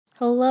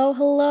Hello,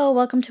 hello.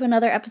 Welcome to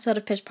another episode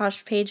of Pitch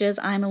Posh Pages.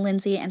 I'm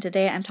Lindsay, and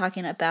today I'm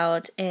talking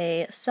about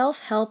a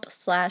self-help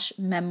 /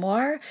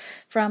 memoir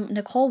from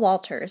Nicole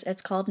Walters.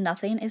 It's called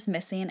Nothing is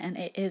Missing, and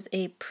it is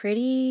a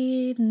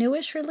pretty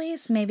newish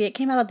release. Maybe it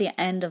came out at the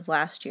end of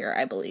last year,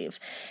 I believe.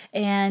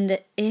 And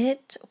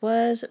it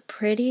was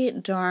pretty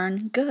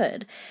darn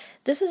good.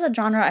 This is a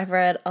genre I've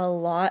read a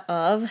lot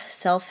of,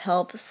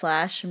 self-help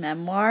 /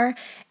 memoir,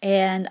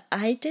 and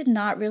I did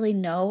not really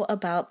know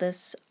about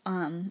this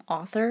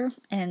author,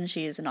 and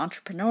she's an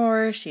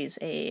entrepreneur, she's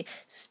a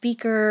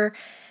speaker,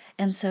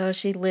 and so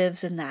she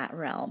lives in that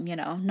realm,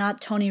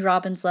 not Tony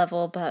Robbins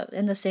level, but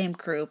in the same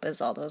group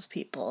as all those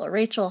people.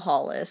 Rachel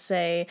Hollis,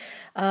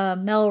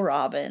 Mel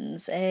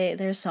Robbins,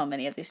 there's so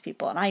many of these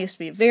people, and I used to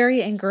be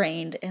very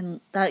ingrained,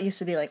 and that used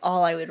to be like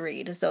all I would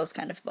read is those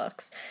kind of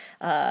books.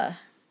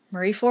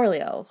 Marie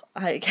Forleo,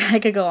 I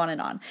could go on and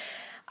on.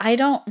 I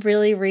don't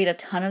really read a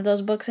ton of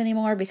those books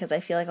anymore because I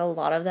feel like a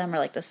lot of them are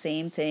like the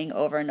same thing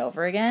over and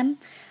over again.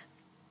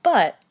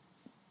 But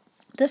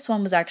this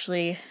one was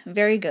actually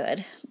very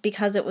good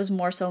because it was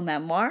more so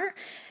memoir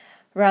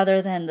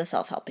rather than the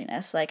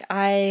self-helpiness. Like,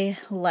 I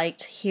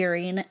liked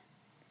hearing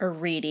or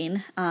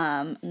reading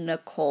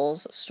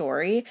Nicole's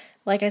story.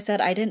 Like I said,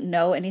 I didn't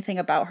know anything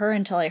about her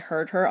until I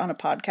heard her on a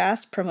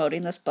podcast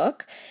promoting this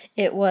book.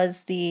 It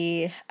was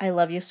the I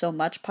Love You So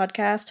Much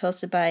podcast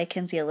hosted by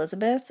Kinsey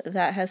Elizabeth.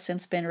 That has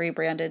since been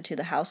rebranded to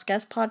the House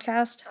Guest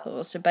podcast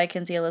hosted by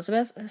Kinsey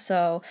Elizabeth.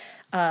 So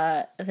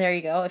there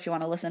you go if you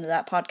want to listen to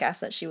that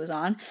podcast that she was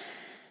on.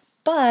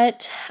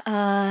 But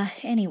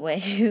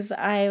anyways,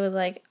 I was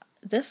like,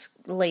 this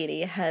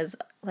lady has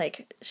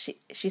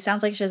she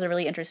sounds like she has a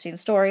really interesting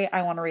story.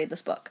 I want to read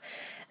this book.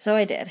 So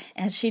I did.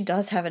 And she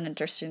does have an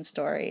interesting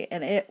story,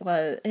 and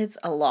it's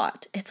a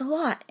lot. It's a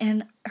lot.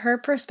 And her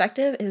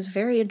perspective is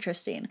very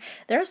interesting.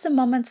 There are some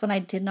moments when I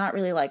did not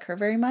really like her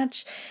very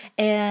much,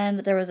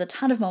 and there was a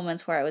ton of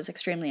moments where I was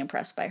extremely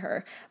impressed by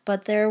her.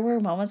 But there were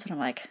moments when I'm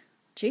like,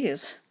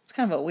 geez, it's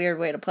kind of a weird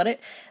way to put it,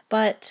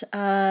 but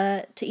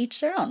to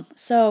each their own.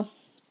 So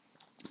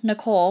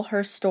Nicole,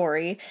 her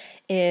story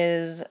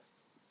is,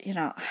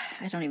 I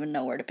don't even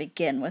know where to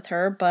begin with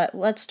her, but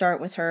let's start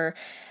with her.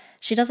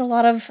 She does a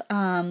lot of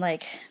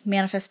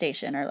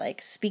manifestation or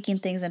speaking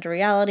things into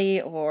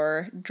reality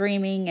or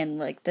dreaming and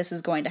this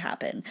is going to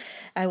happen.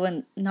 I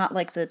wouldn't not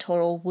like the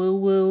total woo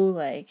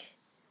woo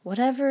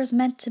whatever's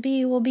meant to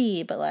be will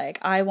be, but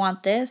I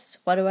want this.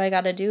 What do I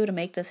got to do to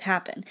make this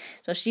happen?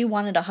 So she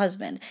wanted a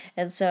husband,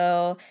 and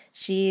so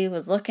she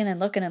was looking and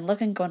looking and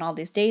looking, going on all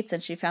these dates,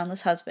 and she found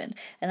this husband.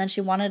 And then she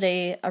wanted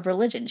a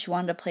religion. She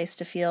wanted a place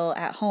to feel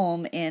at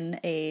home in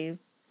a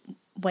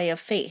way of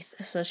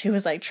faith. So she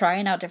was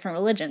trying out different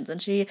religions,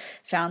 and she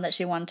found that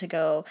she wanted to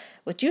go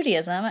with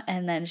Judaism,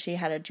 and then she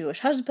had a Jewish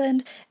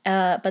husband,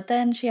 but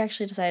then she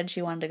actually decided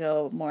she wanted to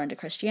go more into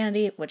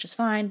Christianity, which is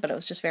fine, but it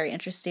was just very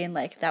interesting.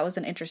 That was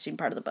an interesting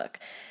part of the book.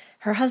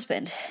 Her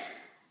husband,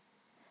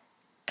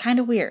 kind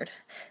of weird.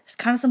 There's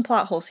kind of some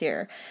plot holes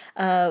here.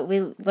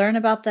 We learn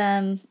about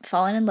them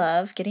falling in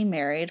love, getting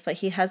married, but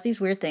he has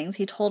these weird things.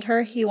 He told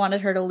her he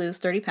wanted her to lose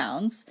 30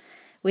 pounds.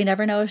 We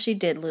never know if she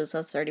did lose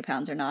those 30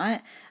 pounds or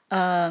not.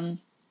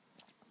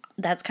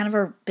 That's kind of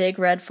a big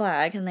red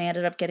flag, and they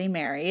ended up getting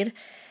married.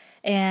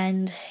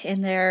 And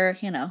in their,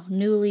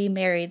 newly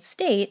married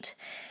state,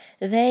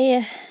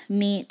 they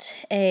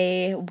meet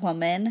a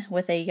woman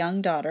with a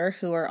young daughter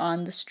who are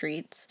on the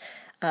streets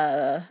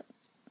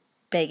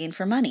begging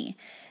for money.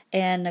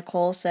 And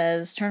Nicole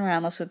says, turn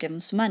around, let's go give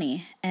him some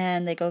money.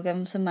 And they go give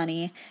him some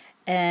money,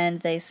 and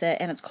they say,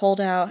 and it's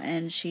cold out,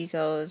 and she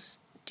goes,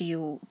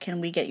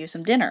 can we get you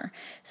some dinner?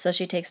 So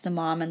she takes the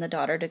mom and the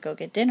daughter to go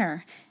get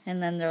dinner,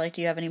 and then they're like,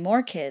 do you have any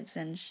more kids?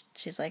 And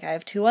she's like, I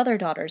have 2 other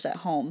daughters at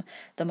home,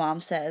 the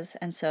mom says.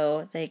 And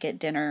so they get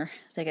dinner.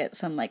 They get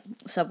some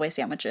Subway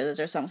sandwiches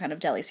or some kind of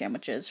deli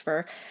sandwiches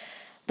for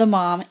the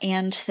mom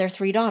and their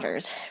 3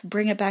 daughters.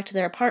 Bring it back to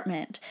their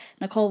apartment.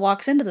 Nicole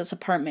walks into this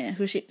apartment,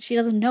 who she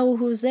doesn't know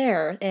who's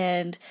there,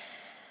 and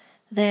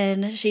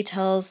then she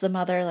tells the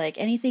mother,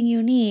 anything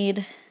you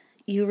need,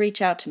 you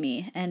reach out to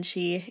me. And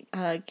she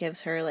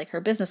gives her her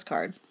business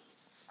card.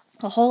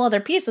 A whole other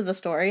piece of the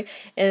story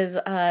is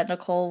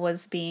Nicole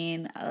was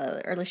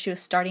she was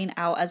starting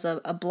out as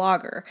a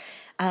blogger,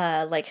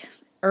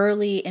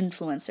 early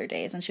influencer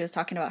days, and she was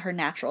talking about her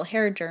natural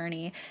hair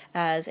journey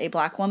as a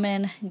Black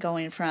woman,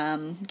 going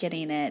from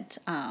getting it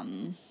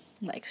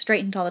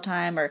straightened all the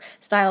time or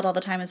styled all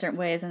the time in certain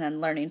ways, and then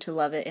learning to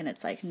love it in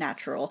its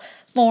natural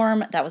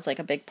form. That was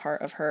a big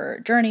part of her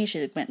journey.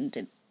 She went and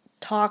did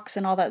talks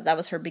and all that. That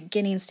was her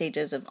beginning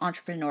stages of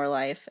entrepreneur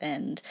life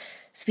and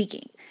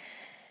speaking.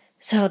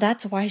 So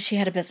that's why she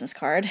had a business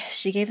card.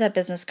 She gave that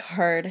business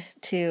card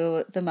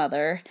to the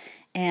mother,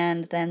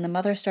 and then the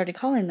mother started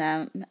calling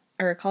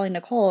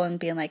Nicole and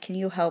being like, can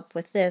you help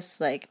with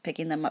this,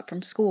 picking them up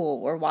from school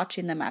or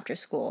watching them after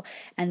school?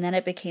 And then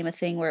it became a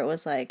thing where it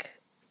was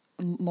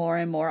more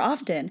and more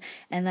often.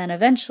 And then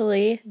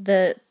eventually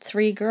the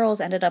three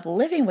girls ended up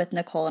living with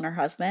Nicole and her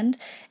husband,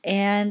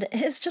 and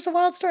it's just a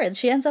wild story.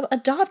 She ends up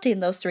adopting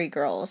those three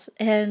girls,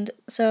 and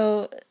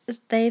so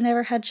they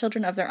never had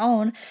children of their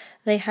own.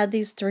 They had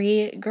these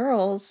three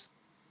girls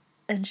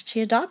and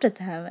she adopted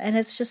them, and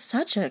it's just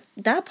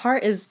that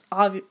part is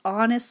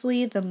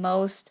honestly the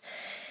most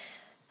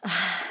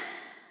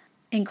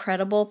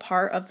incredible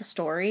part of the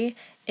story.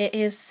 It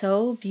is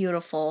so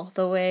beautiful,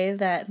 the way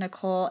that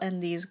Nicole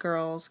and these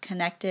girls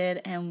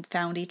connected and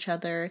found each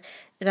other.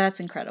 That's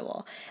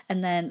incredible.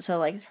 And then, so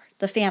like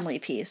the family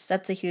piece,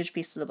 that's a huge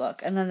piece of the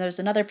book. And then there's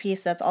another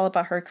piece that's all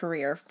about her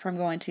career, from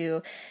going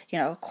to,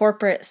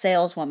 corporate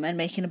saleswoman,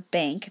 making a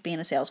bank, being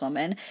a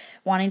saleswoman,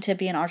 wanting to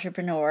be an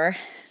entrepreneur,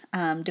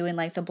 doing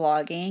like the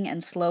blogging,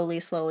 and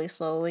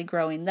slowly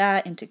growing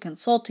that into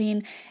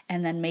consulting,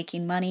 and then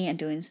making money and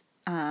doing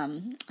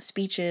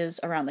speeches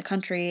around the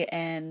country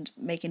and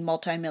making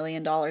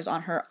multi-million dollars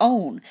on her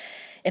own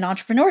in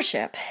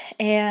entrepreneurship.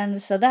 And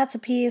so that's a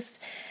piece.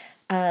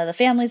 The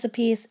family's a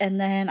piece,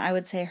 and then I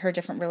would say her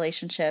different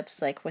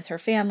relationships, like with her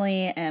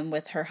family and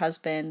with her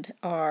husband,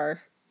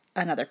 are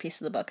another piece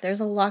of the book.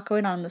 There's a lot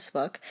going on in this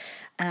book,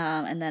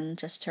 and then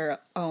just her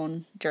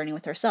own journey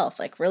with herself,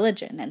 like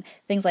religion and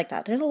things like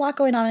that. There's a lot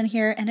going on in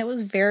here, and it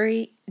was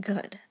very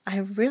good. I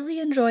really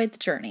enjoyed the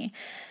journey.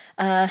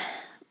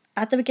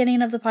 At the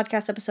beginning of the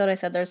podcast episode, I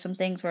said there's some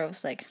things where I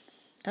was like,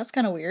 that's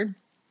kind of weird,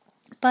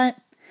 but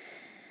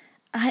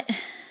I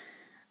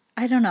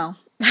don't know.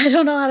 I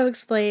don't know how to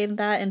explain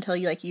that until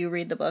you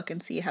read the book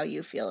and see how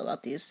you feel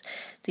about these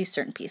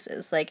certain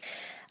pieces. Like,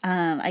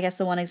 I guess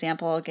the one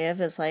example I'll give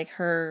is like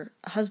her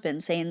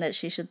husband saying that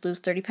she should lose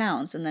 30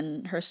 pounds, and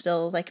then her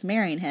still like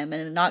marrying him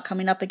and not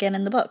coming up again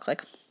in the book.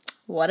 Like,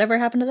 whatever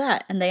happened to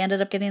that? And they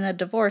ended up getting a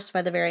divorce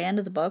by the very end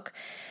of the book,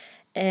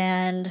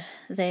 and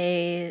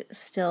they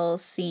still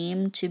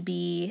seem to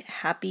be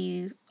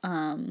happy,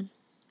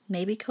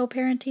 maybe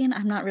co-parenting.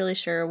 I'm not really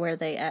sure where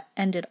they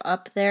ended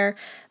up there,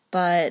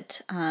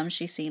 but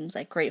she seems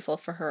like grateful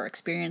for her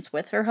experience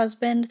with her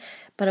husband,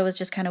 but it was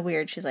just kind of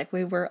weird. She's like,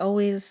 we were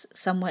always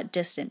somewhat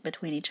distant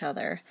between each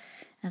other.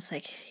 And it's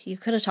like, you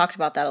could have talked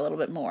about that a little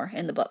bit more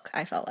in the book,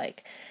 I felt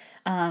like.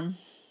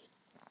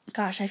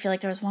 Gosh, I feel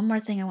like there was one more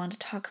thing I wanted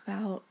to talk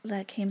about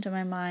that came to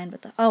my mind.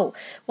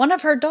 One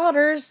of her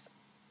daughters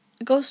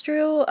goes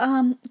through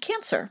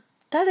cancer.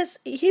 That is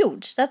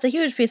huge. That's a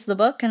huge piece of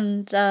the book,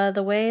 and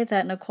the way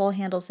that Nicole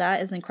handles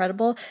that is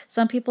incredible.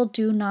 Some people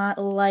do not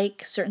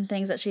like certain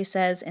things that she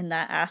says in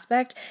that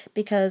aspect,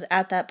 because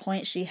at that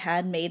point she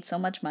had made so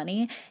much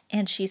money,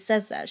 and she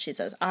says that. She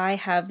says, I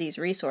have these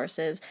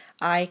resources.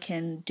 I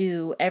can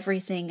do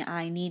everything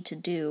I need to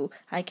do.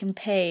 I can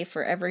pay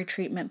for every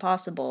treatment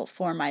possible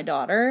for my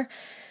daughter.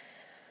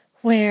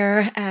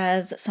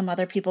 Whereas some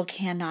other people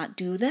cannot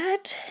do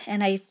that.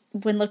 And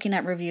when looking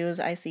at reviews,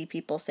 I see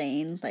people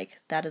saying, like,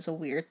 that is a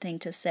weird thing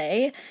to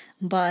say,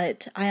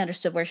 but I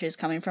understood where she was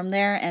coming from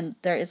there, and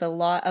there is a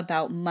lot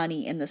about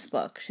money in this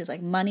book. She's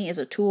like, money is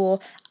a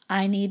tool.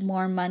 I need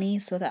more money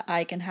so that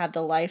I can have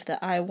the life that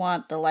I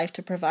want, the life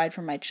to provide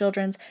for my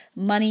children.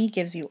 Money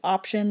gives you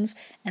options,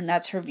 and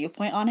that's her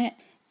viewpoint on it.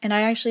 And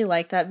I actually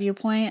like that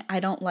viewpoint. I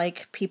don't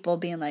like people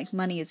being like,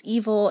 money is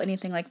evil,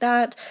 anything like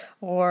that,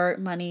 or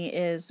money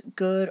is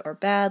good or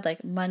bad.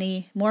 Like,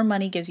 more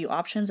money gives you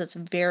options. It's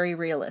very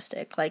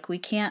realistic. Like, we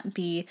can't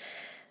be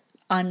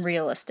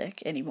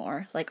unrealistic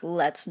anymore. Like,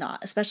 let's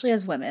not, especially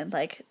as women.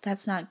 Like,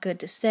 that's not good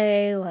to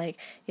say. Like,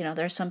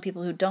 there's some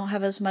people who don't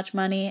have as much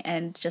money,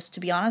 and just to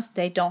be honest,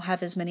 they don't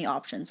have as many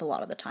options a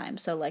lot of the time.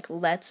 So like,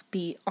 let's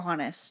be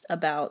honest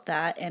about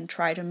that and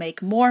try to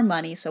make more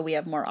money so we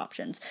have more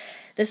options.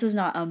 This is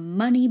not a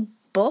money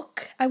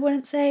book, I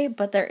wouldn't say,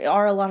 but there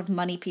are a lot of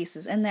money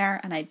pieces in there,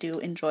 and I do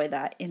enjoy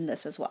that in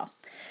this as well.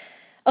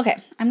 Okay,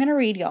 I'm going to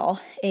read y'all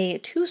a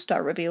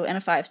 2-star review and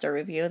a 5-star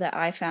review that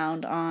I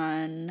found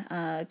on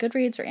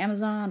Goodreads or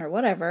Amazon or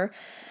whatever.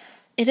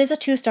 It is a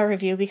 2-star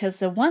review because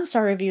the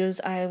 1-star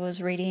reviews I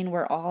was reading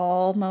were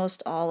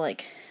almost all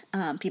like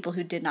people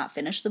who did not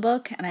finish the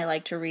book, and I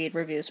like to read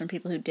reviews from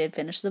people who did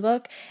finish the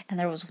book, and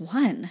there was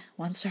one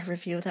 1-star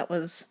review that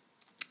was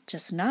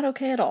just not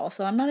okay at all,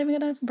 so we're not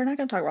going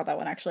to talk about that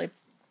one actually.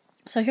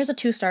 So here's a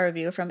 2-star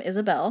review from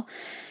Isabel.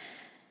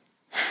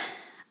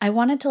 I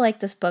wanted to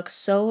like this book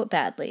so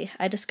badly.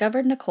 I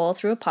discovered Nicole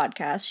through a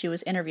podcast she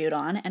was interviewed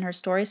on, and her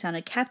story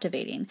sounded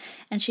captivating,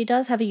 and she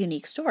does have a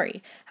unique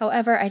story.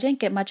 However, I didn't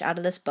get much out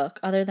of this book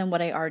other than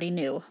what I already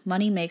knew.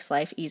 Money makes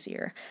life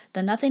easier.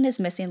 The nothing is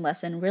missing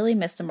lesson really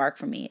missed a mark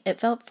for me. It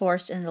felt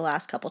forced in the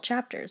last couple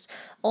chapters.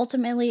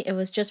 Ultimately, it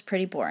was just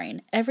pretty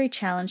boring. Every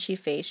challenge she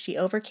faced, she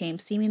overcame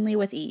seemingly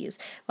with ease.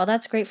 While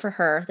that's great for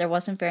her, there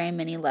wasn't very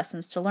many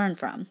lessons to learn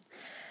from.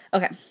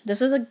 Okay,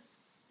 this is a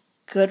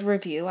good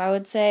review, I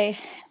would say.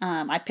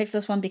 I picked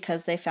this one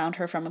because they found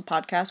her from a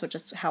podcast, which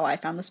is how I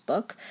found this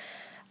book.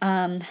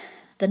 The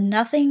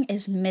Nothing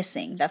is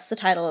Missing. That's the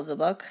title of the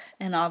book,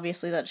 and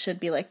obviously that should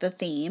be like the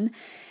theme.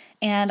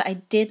 And I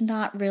did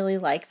not really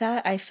like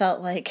that. I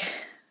felt like,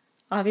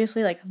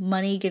 obviously, like,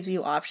 money gives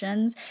you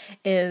options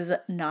is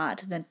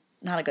not the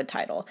not a good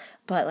title,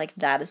 but like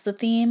that is the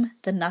theme.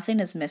 The nothing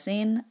is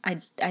missing.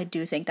 I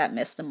do think that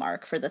missed the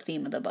mark for the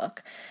theme of the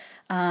book.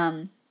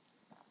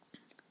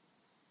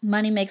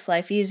 Money makes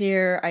life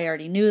easier. I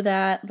already knew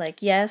that,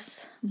 like,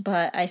 yes,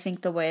 but I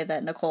think the way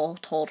that Nicole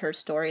told her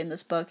story in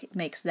this book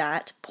makes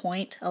that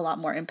point a lot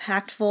more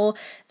impactful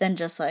than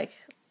just like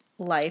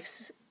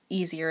life's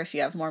easier if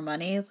you have more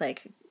money.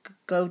 Like,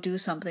 go do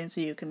something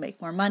so you can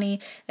make more money.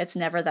 It's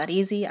never that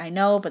easy, I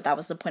know, but that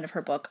was the point of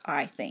her book,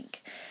 I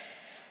think.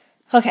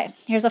 Okay,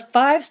 here's a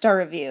 5-star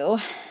review.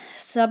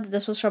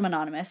 This was from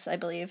Anonymous, I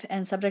believe,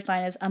 and subject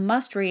line is, a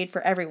must-read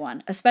for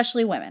everyone,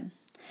 especially women.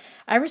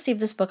 I received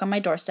this book on my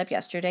doorstep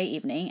yesterday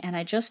evening, and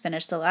I just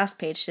finished the last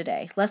page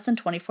today, less than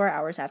 24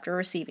 hours after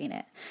receiving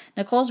it.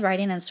 Nicole's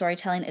writing and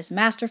storytelling is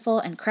masterful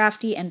and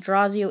crafty and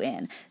draws you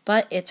in,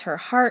 but it's her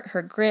heart,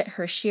 her grit,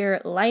 her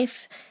sheer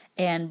life,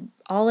 and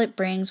all it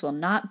brings will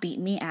not beat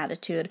me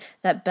attitude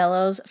that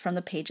bellows from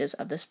the pages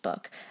of this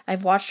book.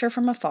 I've watched her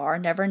from afar,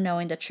 never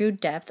knowing the true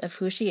depth of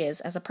who she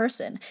is as a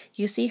person.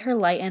 You see her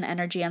light and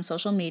energy on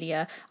social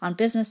media, on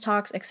business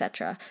talks,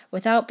 etc.,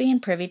 without being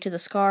privy to the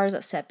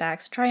scars,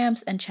 setbacks,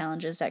 triumphs, and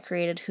challenges that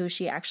created who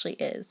she actually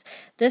is.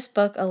 This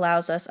book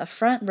allows us a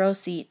front row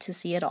seat to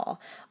see it all.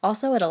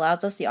 Also, it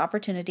allows us the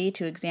opportunity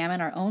to examine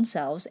our own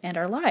selves and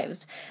our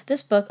lives.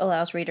 This book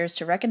allows readers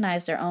to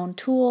recognize their own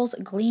tools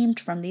gleamed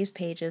from these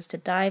pages to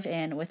dive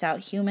in without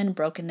human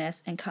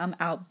brokenness and come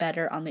out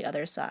better on the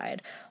other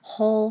side,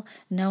 whole,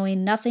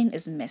 knowing nothing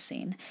is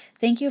missing.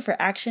 Thank you for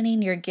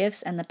actioning your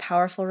gifts and the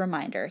powerful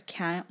reminder.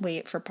 Can't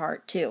wait for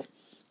part 2.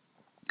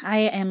 I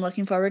am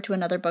looking forward to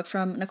another book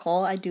from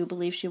Nicole. I do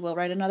believe she will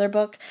write another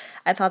book.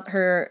 I thought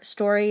her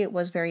story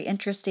was very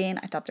interesting.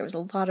 I thought there was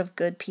a lot of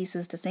good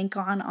pieces to think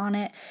on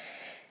it.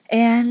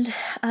 And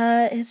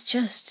it's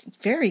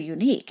just very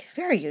unique,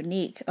 very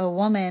unique. A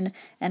woman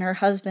and her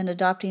husband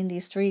adopting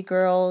these 3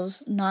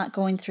 girls, not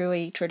going through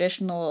a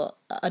traditional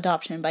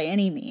adoption by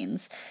any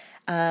means.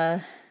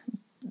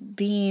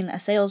 Being a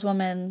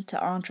saleswoman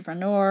to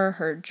entrepreneur,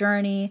 her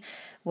journey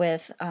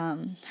with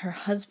her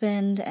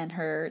husband and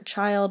her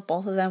child.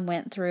 Both of them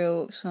went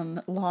through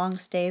some long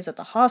stays at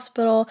the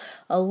hospital.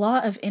 A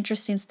lot of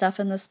interesting stuff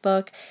in this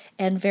book,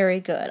 and very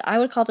good. I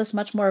would call this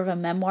much more of a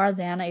memoir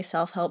than a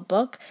self-help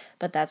book,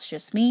 but that's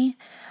just me.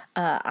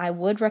 I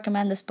would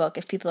recommend this book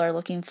if people are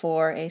looking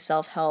for a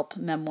self-help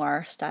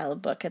memoir style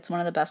of book. It's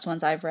one of the best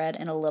ones I've read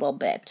in a little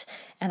bit,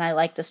 and I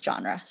like this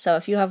genre. So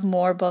if you have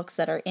more books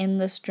that are in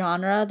this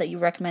genre that you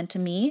recommend to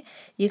me,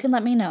 you can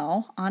let me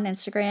know on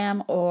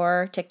Instagram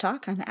or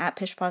TikTok. I'm at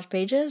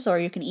pishposhpages, or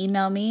you can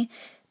email me,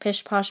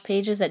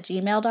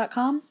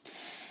 pishposhpages@gmail.com.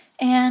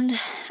 And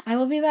I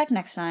will be back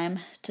next time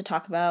to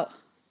talk about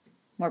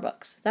more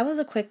books. That was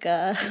a quick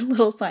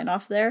little sign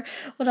off there.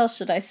 What else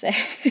should I say?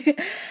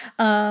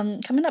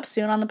 Coming up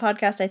soon on the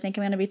podcast, I think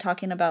I'm going to be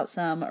talking about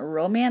some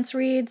romance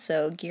reads,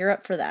 so gear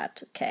up for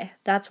that. Okay,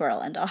 that's where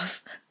I'll end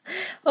off.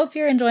 Hope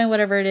you're enjoying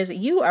whatever it is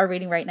you are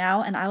reading right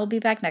now, and I will be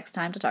back next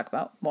time to talk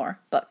about more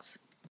books.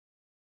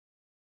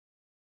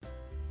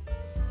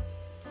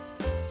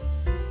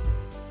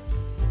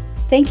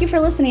 Thank you for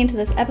listening to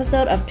this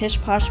episode of Pish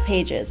Posh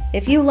Pages.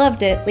 If you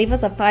loved it, leave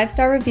us a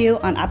 5-star review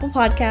on Apple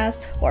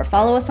Podcasts, or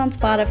follow us on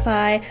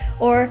Spotify,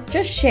 or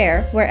just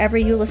share wherever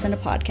you listen to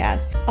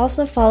podcasts.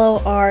 Also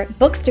follow our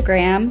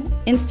Bookstagram,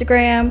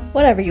 Instagram,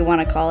 whatever you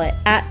want to call it,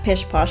 at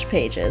Pish Posh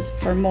Pages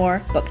for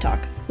more book talk.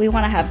 We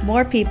want to have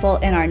more people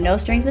in our No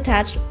Strings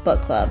Attached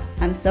book club.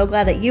 I'm so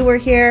glad that you were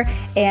here,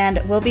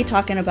 and we'll be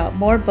talking about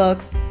more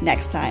books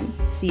next time.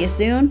 See you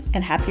soon,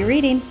 and happy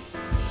reading!